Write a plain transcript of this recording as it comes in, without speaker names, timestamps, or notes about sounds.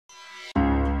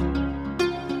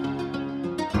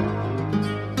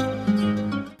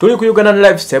Tuli ku Uganda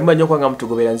lifestyle mbanyo kwanga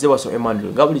mtugobera nze waso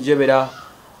Emmanuel ngabuli jebera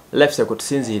lifestyle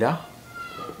kutusinzira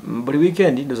buli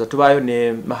weekend ndoza tubayo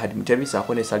ne Mahadi Mutebisa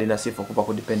akone Salina Sifo kupa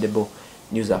ku Dependable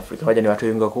News Africa baje ne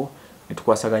batuyungako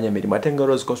netukwasaganya emirimu atenga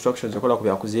Rose Constructions akola ku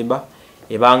byakuzimba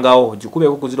ebangawo jikube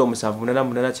ku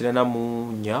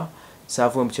 0788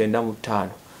 safu mchenda mu 5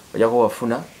 baje ko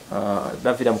wafuna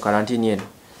bavira mu quarantine yeno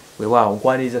wewa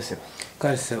nkwaniriza se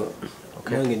kalse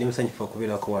okay nange ndi musanyifu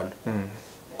okubira ko wano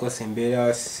ko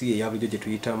sembera si ya bujo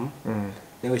tuyitamu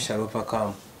newe sharopa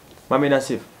kam mame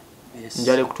Nasif yes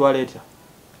njale kutwala etya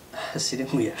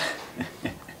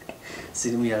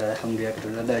sirimu ya alhamdulillah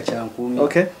tunada cha 10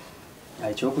 okay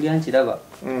aicho kulya nkiraba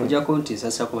kujja konti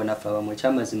sasa ko nafa bamwe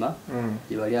chamazima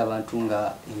yibali abantu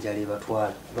nga njale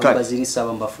batwala bambazirisa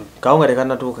bambafu kaunga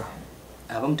lekana tuka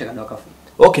abamutekana wakafu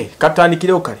okay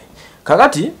katandikire okale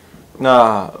kakati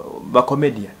na ba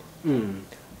comedian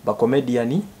ba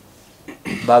comedian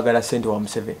bagala sente wa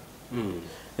Museveni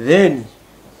then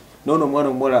nono mwana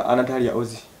mmola Anatalia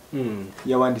Ozi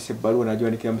yawandise balua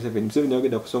najiwandikira Museveni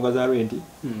yagenda kusonga za rent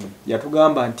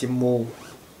yatugamba nti mu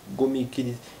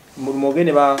gomikiri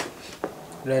mugene ba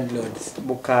landlords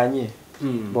mukanye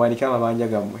bwandika amabanja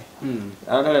gamwe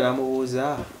Anatalia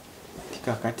namubuza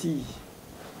tikakati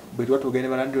bwe tugende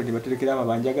ba landlord batelekera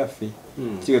amabanja gaffe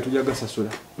kiga tujja gasasula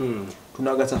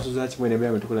tunagasasuza kimwe ne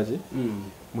bya tukola ki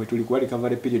mwe tuli kwali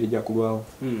cover period ya kulwawo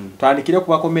tandikire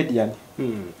ku ba comedian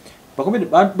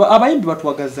abayimbi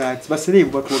batuwagaza ati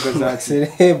baselebu batuwagaza ati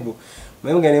selebu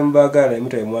mwemugane mbagala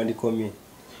emitaye mwandikomi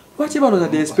wache bano za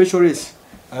the specialist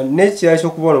nature cyo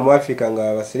kubona mu Africa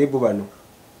nga abaselebu bano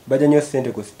bajja nyo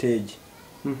sente ku stage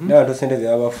n'abantu sente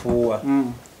zabafuwa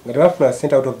nga tebafuna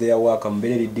sente out of their work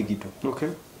mbere digital okay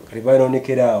kali bano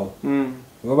nekerawo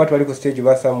baba twali ku stage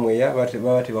basamweya bate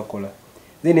bakola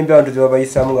then mbe abantu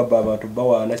zibabayisamu nga abantu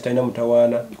bawana kitanya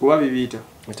mutawana kuba bibita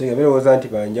mutega bero wazanti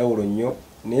banjawulo nnyo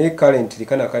ne currently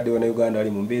kana kade wana Uganda ali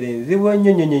mu mbere nzibwa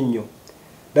nnyo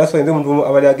that's why ndomuntu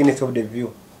abali against of the view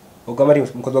ogamati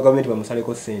mukozi wa government bamusale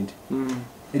ko sente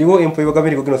iliwo employee wa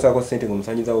government kugino sako sente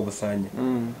ngomusanyiza obusanya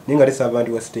ninga lesa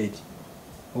abantu wa state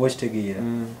obo kitegeera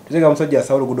tuzega musajja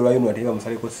asawulo gudola yuno ati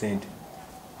bamusale ko sente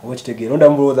obo kitegeera onda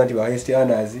mbuloza nti ba highest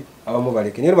earners abamu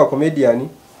baleke nero ba comedian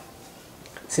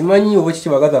simanyi obo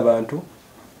kibagaza abantu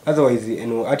otherwise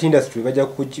art industry baja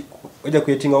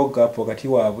kuyetinga gap wakati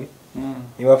wabwe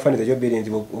nibafaniza job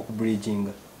balance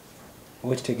okubridginga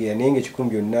obo kitegeera nenge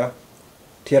kikumbi yonna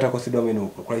theater kosidwa meno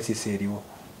crisis eriwo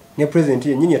ne president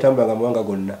yenyinyi yatambanga mwanga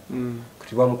gonna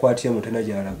kati bamukwatiye mutena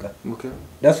jalaga okay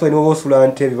that's why no osula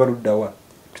ante bibaluddawa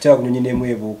tukyala kunyonyi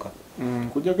nemwebuuka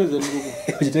kujageze ndugu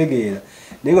kitegeera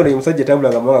nengo ne musajja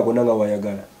tambulanga mwanga gonna nga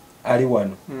wayagala ali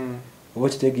wano obo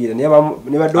kitegeera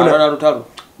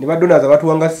ne badona za watu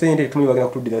wanga sente tumi bagenda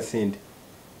kutudira sente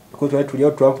because wali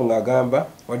tuliyo Trump ngagamba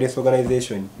wade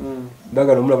organization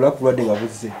bagala omulabula kulwadde nga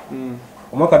buzze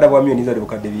omwaka dabwa milioni za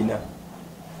bukadde bina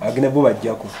agene bo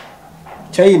bajjako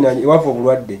China iwafu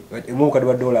obulwadde mu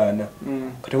kadwa $4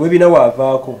 kati webina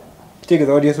wavaako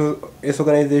kitegeeza wadi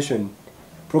organization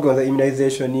program za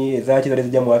immunization ezachi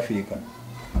zalizija mu Africa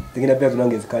zigenda pia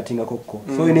zonange zikatinga kokko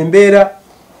so ine mbeera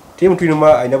timu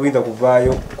twinuma aina buyinza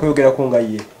kuvaayo kuyogera ko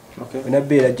ngaye okay ina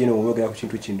beera jeno obogera ku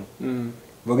kintu kino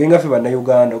bogenga fe bana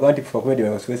Uganda oganti fa comedy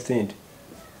wa West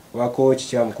wako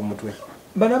kichamu ku mutwe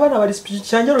bana bali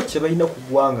chanjaro kye bayina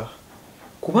kugwanga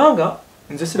kubanga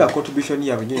nze sira contribution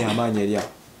ya binyo yamanya eriya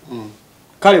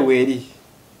kale weri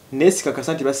nesika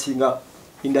kasanti basinga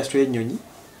industry yenyonyi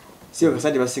sika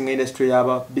kasanti basinga industry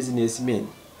yaba businessmen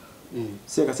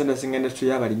sika kasanti basinga industry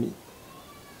yaba limi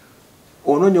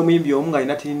ononyo muyimbi omunga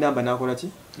ina tini namba nakola ki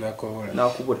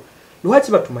nakubula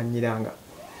lwaki batumanyiranga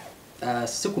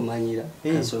sikumanyira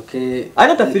kasoke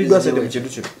ana tafiridwa sente mu kintu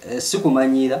kino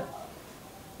sikumanyira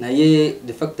naye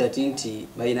the fact that inti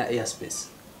bayina airspace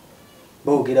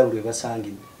bogera buli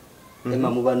basangide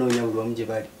emma mubanoonya buli omuje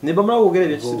bali ne bamala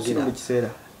bogerera ekisiro mu kiseera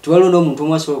tuwalonda omuntu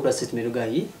omwe asobola okukola statement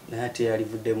gayi naye ate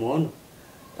yalivuddemu ono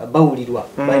bawulirwa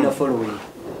bayina following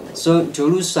so nti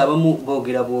oluusi abamu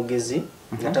boogera bwogezi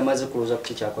nga tamaze kulowooza ku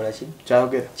kikyakola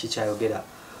kikyayogera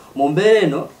mu mbeera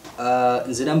eno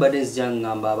nzira mbadde nzija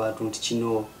ngamba abantu nti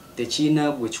kino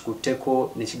tekiina bwe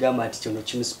kikutteko ne kigamba nti kino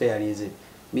kimusparinze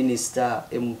minister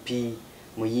MP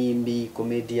muyimbi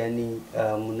comedian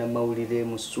munamawulire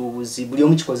musuubuzi buli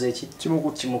omu kikoze eki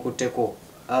kimukutteko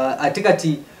ate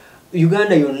kati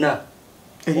Uganda yonna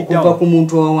okuva ku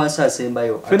muntu owansi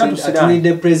asembayo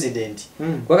atulidde president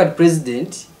wakati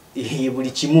president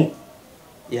buli kimu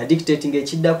ya dictating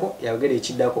ekiddako yagere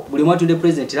ekiddako buli mwatu de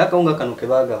president lakaunga kano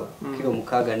kebaga kilo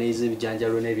mukaga neze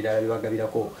bijanjalo nebirala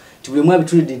bibagabirako ti buli mwa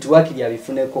bitulide nti wakiri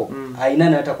abifuneko aina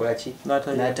natakola ki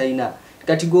nataina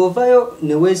kati govayo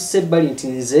ne wese bali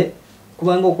ntinze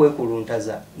kubanga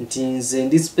okwekuluntaza ntinze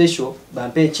ndi special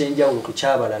bampe chenja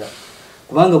okuchabalala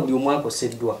kubanga buli omwako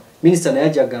seddwa minister naye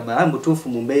ajagamba mbutufu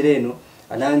mu mbeere eno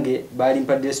anange bali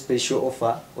mpadde special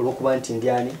offer olokuba nti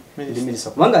ndiani ndi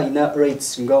minister kubanga ina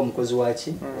rights nga omukozi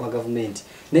wachi wa government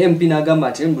ne MP nagamba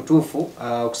ati mbutufu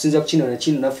okusinza ku kino na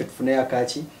kino naffe tufune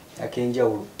akaki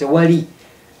akenjawulo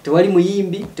tewali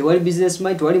muyimbi tewali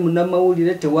businessman tewali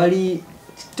munnamawulire tewali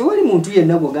muntu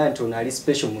yenna gwoga nti ono ali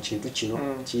special mu kintu kino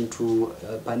kintu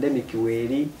pandemic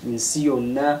weeri nsi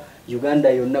yonna Uganda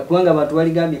yonna kubanga abantu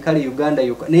baligambye kale Uganda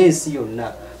yokka n'ensi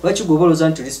yonna lwaki goboloza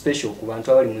nti oli special ku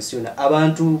bantu abali mu nsi yonna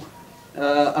abantu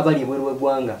abali ebweru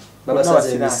w'eggwanga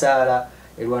babasaza emisaala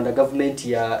Rwanda government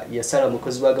yasala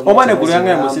mukozi wa government omane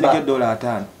gulanga musirike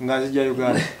 $5 nga nzija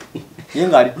Uganda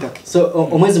yenga ali ttaki so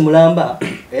omwezi mulamba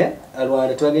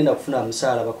Rwanda twagenda kufuna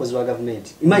musaala bakozi wa government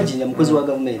imagine mukozi wa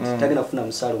government tagenda kufuna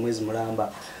musaala omwezi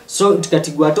mulamba so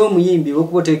kati gwato omuyimbi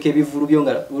okuboteka ebivulu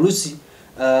byonga olusi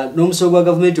n'omusogo wa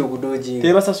government ogudoji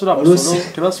tebasasula busolo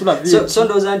tebasula vyo so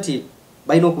ndoza nti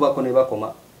bayina okubako ne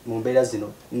bakoma mu mbeera zino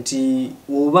nti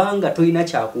obanga toyina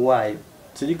kyakuwaayo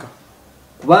sirika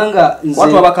kubanga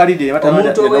watu abakalide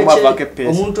batamanya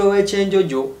omuntu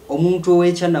ow'ekyenjojo omuntu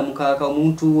ow'ekyannamukaaka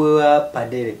omuntu wa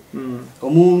padere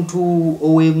omuntu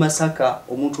ow'e Masaka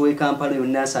omuntu ow'e Kampala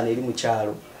yonna asana eri mu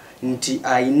kyalo nti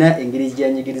ayina engeri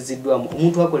gyanyigiriziddwamu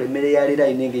omuntu akola emmere ya leero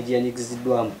ayina engeri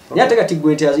gyanyigiriziddwamu naye ate kati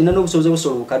gwe nti ayina n'obusobozi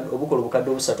obukola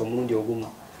obukadde obusatu omulundi ogumu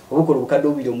obukola obukadde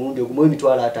obubiri omulundi ogumu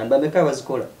emitwalo 5 bameka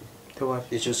bazikola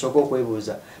ekyo sooka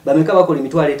okwebuuza bameka bakola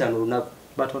emitwalo 5 olunaku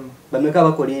bameka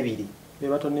bakola 2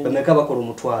 bameka bakola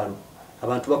omutwalo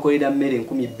abantu bakolera mmere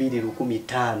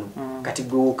 2,000-1,500 kati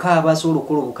gwe okaaba asobola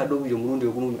okukola obukadde obubiri omulundi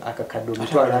ogumu akakadde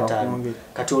emitwalo 5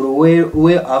 kati olwo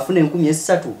afuna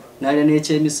 3,000 n'alya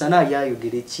n'ekyemisana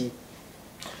yayogera ki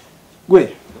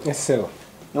gwe essewa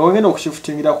ngenda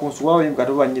okushifutingira ku nsuwa wawe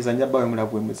mukatobanyiza nyabba we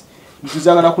mulabwe mwezi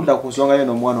ntuzagala kudda ku nsonga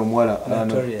yeno omwana omuwala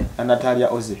Natalia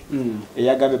Oze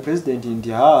eyagambye president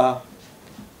nti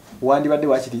wandibadde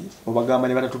wakiri obagamba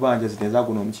ne batatubanja ziteza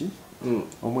guno omuki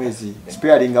omwezi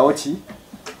sparing out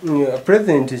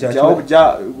president jawo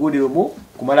ja gulimu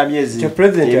kumala myezi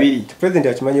ebiri president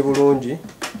akimanye bulungi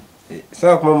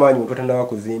sawa kumamanyi mutotanda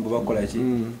bakuzimba bakola ki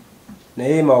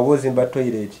naye mawozi mba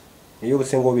toilet eyo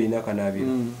busengo obirina kanabira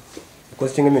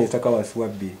costing minister kawansi wa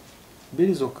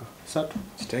bili zoka 3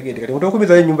 kitagende kati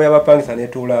mutokubiza ennyumba y'abapangisa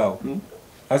netulaawo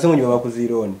asengo nyo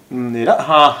bakuzironi era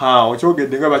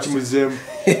okyogedde nga bakimuzemu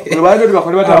olwali ndi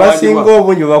bakole batabanyi abasinga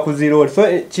obunyo bakuzironi so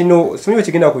kino simanyi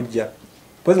kigenda kujja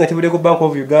pozi nga kibule ku Bank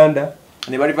of Uganda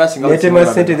ne bali passing out netema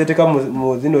sente zeteka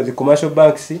mu zino zi commercial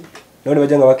banks none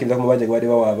bajanga bakinza ku mabanja gwade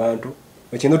bawa abantu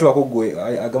ekintu twakugwe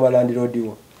agama land road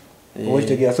wo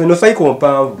okitegera so no cycle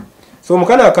mpanvu so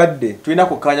mukana akadde tulina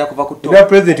kukanya kuva ku top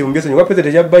president mumbeso nywa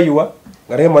president yabayiwa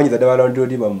ngare manyiza daba land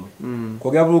road bamu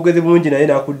kwogera bulugezi bungi naye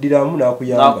nakuddiramu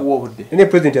nakuyamba nakuwobudde ne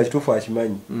president yakitufu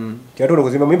akimanyi kyatolo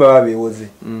kuzimba mimba babewoze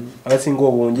abasinga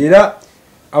obungi era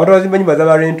abantu bazimba nyumba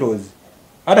za rentals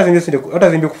ata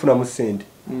zimbi kufuna mu sente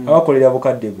abakolera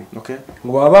abukadde bwe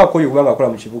ngo abakoyo kubanga akola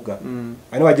mu kibuga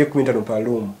ani waje kumenta no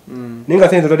palum ninga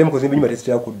sente zotade mu kuzimba nyumba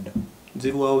tesitya kudda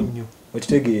zirwawo nnyo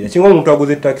okitegeera kinga omuntu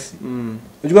agoze taxi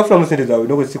ojuga kufuna mu sente zawe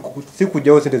noko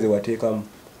sikujjawo sente ze wateekamu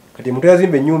kati omuntu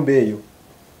yazimba ennyumba eyo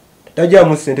tajja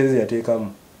mu sente ze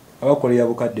yateekamu abakolera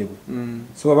abukadde bwe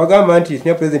so abagamba nti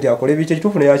senior president akole biche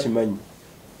kitufu naye akimanyi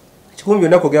kikumbi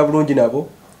onako gya bulungi nabo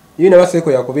yina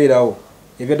baseko yakubeerawo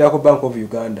ebyadda ku Bank of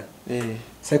Uganda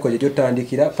cycle je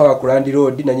tandikira paka ku Land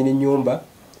Road na nyini nyumba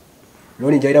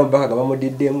loni njaira mbaka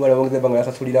gabamudidde mu balabongeza banga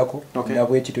yasasulirako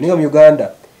nabo ekitu ninga mu Uganda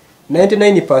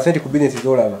 99% ku business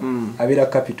zolaba abira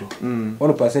capital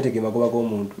 1% ge magoba go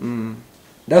muntu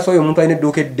that's why omuntu ayine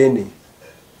duke dene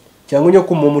kyangunyo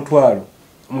ku mu mutwalo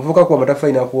omuvuka ku amatafa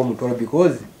ina ku mutwalo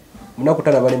because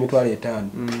munakutana bale mitwalo 5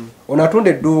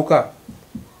 onatunde duka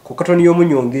ku katoni yo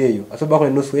munyongeyo asoba ko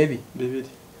nusu ebi bibiri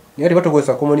Nyati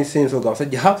batogosa common sense oga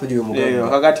musajja hafu jiwe mugamba.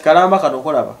 Kakati kalamba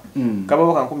kanokolaba.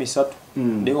 Kababo kan 13.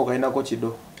 Ndingo kaina ko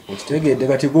kido. Okitegedde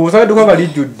kati gusanga duka nga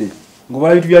lijjudde.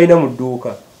 Ngobala bitu byalina mu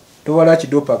dduuka. Tobala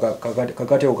kidopa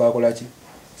kakate okakola ki.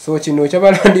 So kino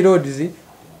kyabala Land Roads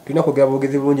tulina kugaba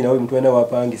bogezi bulungi nawe mtu wena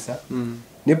wapangisa.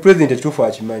 Ne president etufu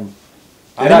akimanyi.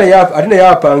 Atina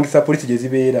yapangisa polisi je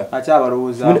zibeera. Acha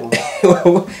abalowooza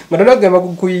abo. Matana gamba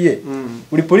kukuyiye.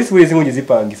 Buli polisi wezi ngonyi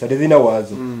zipangisa tezina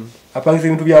wazo. Apangisa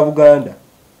ebintu bya Buganda.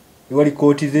 Ewali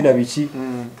kooti zina bichi.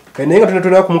 Kane nga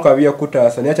tunatona kumukabya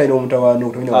kutaasa naye cyane omutawano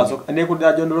utomina. Aso ane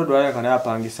kudda John Road wale kana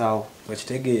yapangisaawo.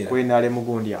 Wakitegeera. Kwena ale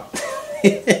mugundi awo.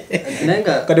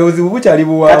 Nenga kade ozibu bukyali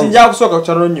buwa. Kati nja kusoka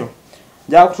kuchalo nnyo.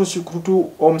 ja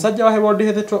kutu omusajja wa World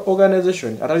Health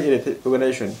Organization atali health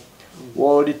organization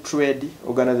World Trade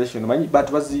Organization manyi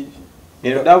batu bazi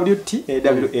WT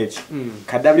WH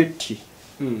ka WT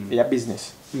ya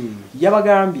business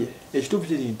yabagambye ekitufu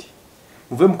kiri nti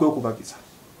muve mukwekubagiza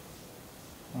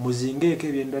muzingeeko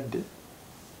ebyendwadde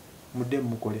mudde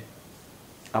mukole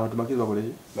abantu bakiza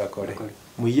bakole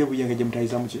muyiye buyenge gye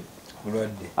mutayiza muke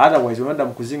bulwadde otherwise wanda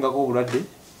mukuzingako obulwadde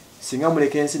singa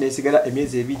muleka ensi nesigala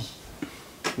emyezi 2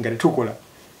 nga tetukola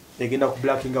egenda ku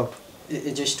blacking out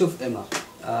ekyo kitufu Emma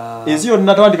ensi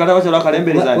yonna tawandika tabakyala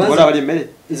kalembereza nti kola bali emmere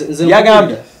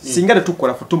yagambye singa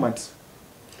tetukola for 2 months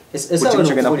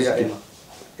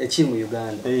eki mu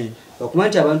Uganda okuba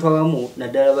nti abantu abamu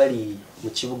naddala bali mu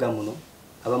kibuga muno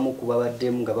abamu kuba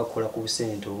baddemu nga bakola ku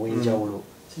busente obw'enjawulo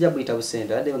sijja buyita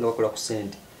busente badde nga bakola ku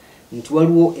sente nti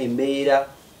waliwo embeera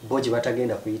bo gye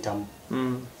batagenda kuyitamu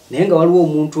naye nga waliwo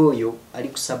omuntu oyo ali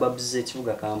ku sababu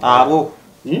z'ekibuga Kampala abo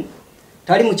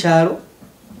tali mu kyalo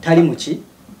tali mu ki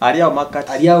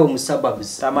ali awo mu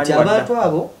suburbs nti abantu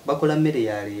abo bakola mmere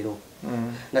ya leero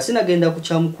nga sinagenda ku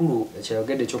kyamukulu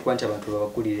ekyayogedde ekyokuba nti abantu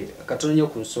babakulire katono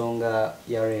nnyo ku nsonga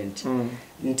ya rent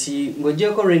nti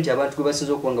ng'oggyeko rent abantu gwe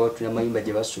basinza okuba nga batulira amayumba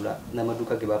gye basula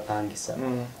n'amaduuka ge bapangisa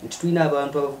nti tulina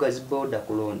abantu abavuga zibooda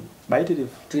ku looni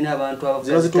tulina abantu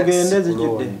abavuga zitaxi ku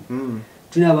looni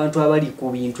tulina abantu abali ku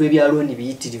bintu ebya looni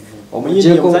biyitirivu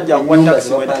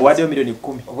waddeyo milioni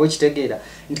 10 oba okitegeera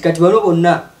nti kati bano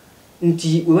bonna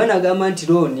nti we banagamba nti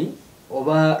looni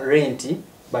oba renti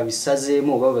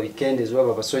babisazeemu oba babikendeze oba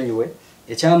babasonyiwe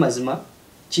ekyamazima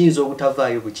kiyinza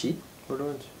obutavaayo buki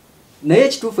naye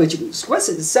ekituufu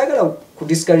saagala ku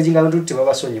discouraging abantu nti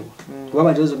tebabasonyiwa kuba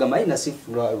banjozo gamba ayi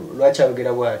nasifu lwaki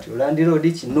abogera bw'atyo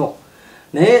landiroodi kino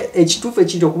naye ekituufu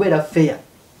ekiri okubeera fair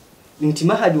nti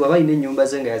Mahadi waba alina ennyumba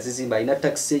ze nga yazizimba alina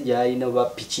takisi gy'alina oba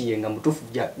piki ye nga mutuufu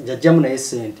jajjamu naye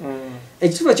sente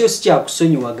ekituufu ekyo si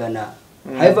kyakusonyiwagana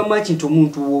however much nti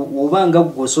omuntu wobanga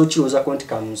gwoso kirowoozaako nti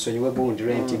kamusonyiwe gundi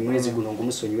renti mwezi guno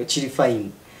ngumusonyiwe kiri fine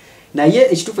naye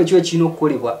ekituufu ekyo ekirina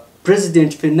okukolebwa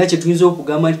president fenna kye tuyinza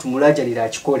okugamba nti tumulajalira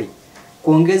akikole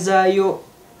kwongezaayo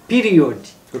period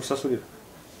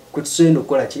kutusenda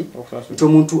okukola ki nti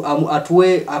omuntu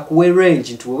akuwe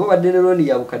range nti oba badde looni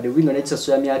ya bukadde bubiri nga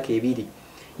nekisasula myaka 2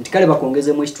 nti kale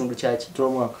bakwongezemu ekitundu kyaki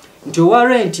nti owa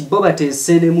rent bo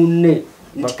bateesere munne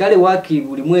nti kale waaki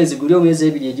buli mwezi guli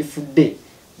omwezi 2 egifudde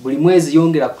buli mwezi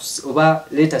yongera oba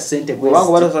leta sente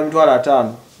wangu watu mitwala 5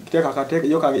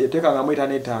 teka nga mwita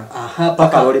neta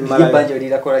paka libanja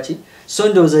lirakola ki so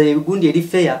ndoza ebigundi eri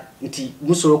fair nti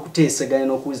musobola okuteesaganya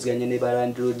n'okuziganya ne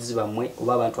balandlords bamwe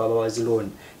oba abantu abawazi loan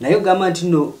naye gamba nti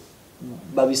no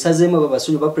babisazeemu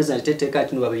babasonyi ba president teteeka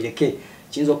nti no babireke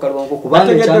kiyinza okukalwanko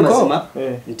kubanga ekyamazima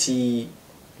nti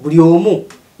buli omu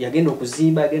yagenda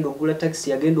okuzimba yagenda okugula taxi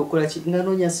yagenda okukola ki nga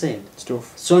noonya sente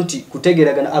so nti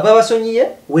kutegeragana ababasonyiye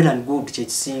well and good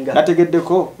kyekisinga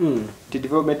nategeddeko nti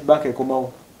development bank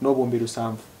ekomawo n'obumbi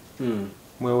 7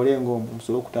 mwewole ng'omwo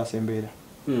musobola okutaasa embeera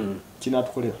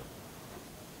kinatukolera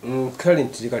kale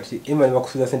nti kati emali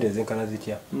bakusuza sente zenkana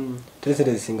zitya teri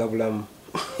sente zisinga bulamu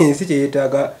ensi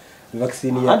kyeyeetaaga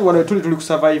vaccine anti wano tuli ku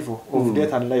survival of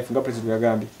death and life nga president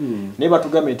yagambye naye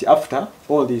batugambye nti after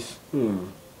all this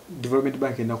development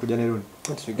bank enakuja ne loan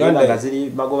Uganda nga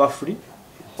ziri magoba free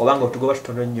obanga otugoba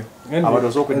tutono nnyo abantu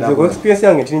z'okwenda experience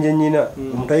yange tinje nnyina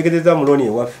omuntu ayegezeza mu loan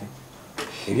ewaffe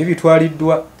ebyo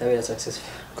bitwaliddwa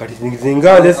kati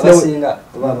zingaze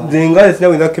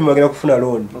sinaweza kukimagera kufuna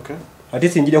loan ate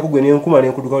sinjira kugwe n'enkuma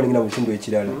n'enkudukawo n'engenda mu kitundu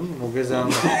ekirala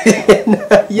ogezanga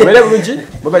mwele bulungi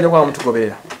bwe bajja kwa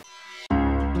mutugoberera